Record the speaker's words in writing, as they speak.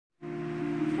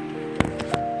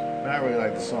I really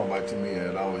like the song by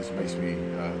Tamia. It always makes me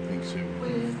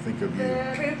think of you.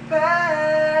 And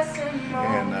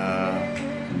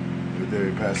with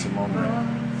every passing moment,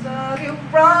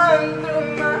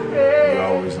 you're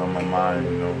always on my mind,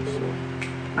 you know. So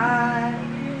I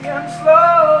am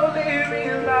slowly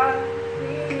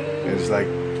realizing it's like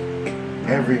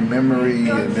every memory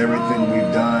and everything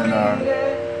we've done, or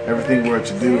everything we're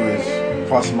to do, is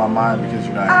crossing my mind because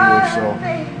you're not here. So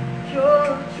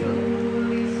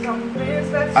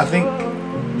I think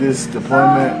this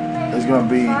deployment is going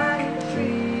to be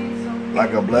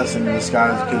like a blessing in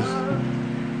disguise, because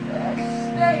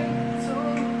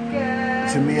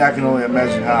to me, I can only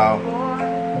imagine how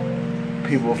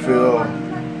people feel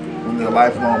when their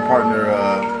lifelong partner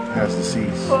has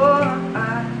deceased,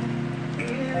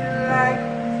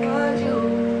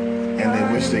 and they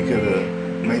wish they could have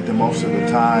made the most of the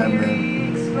time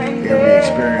and every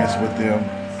experience with them.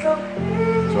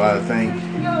 So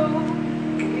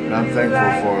I'm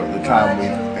thankful for the time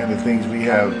and the things we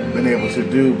have been able to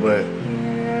do, but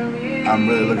I'm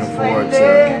really looking forward to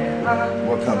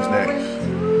what comes next.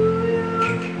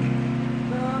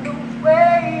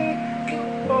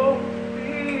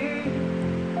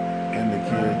 And the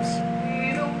kids.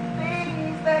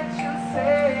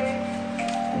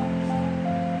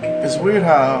 It's weird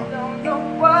how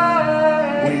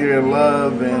when you're in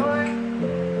love and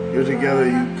you're together,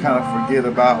 you kind of forget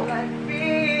about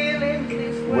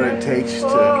what it takes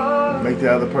to make the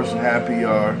other person happy,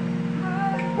 or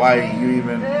why you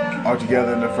even are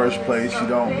together in the first place. You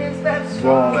don't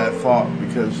dwell on that thought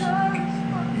because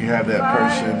you have that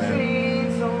person, and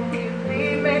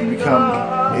you become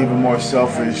even more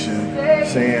selfish and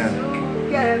saying,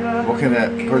 what can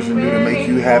that person do to make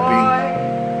you happy,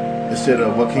 instead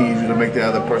of what can you do to make the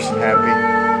other person happy.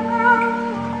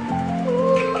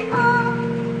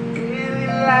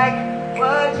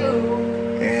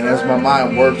 And as my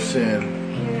mind works and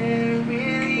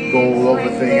goes over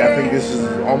things, I think this is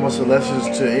almost a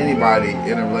lesson to anybody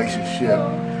in a relationship,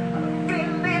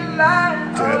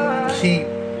 to keep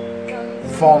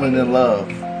falling in love.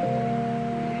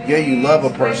 Yeah, you love a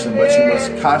person, but you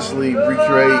must constantly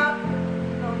recreate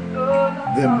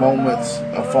the moments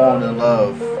of falling in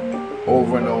love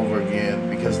over and over again,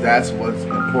 because that's what's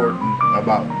important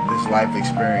about this life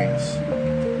experience.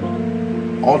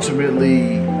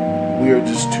 Ultimately, we are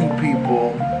just two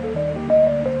people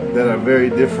that are very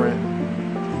different,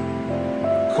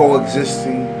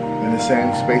 coexisting in the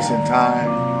same space and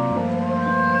time,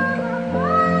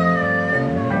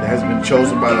 that has been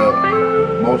chosen by the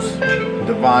most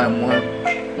divine one,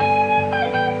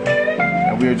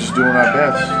 and we are just doing our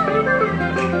best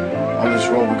on this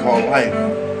road we call life.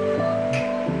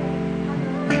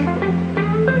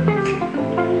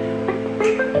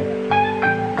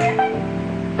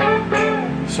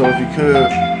 So if you could,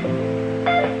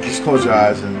 just close your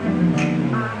eyes and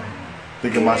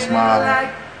think of my smile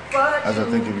as I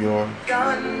think of yours.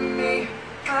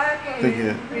 Think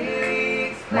of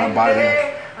my body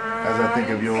as I think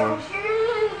of yours.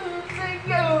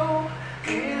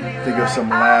 Think of some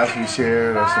laughs we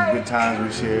shared, or some good times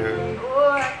we shared.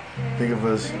 Think of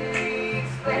us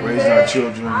raising our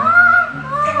children,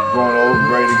 growing old and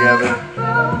gray together.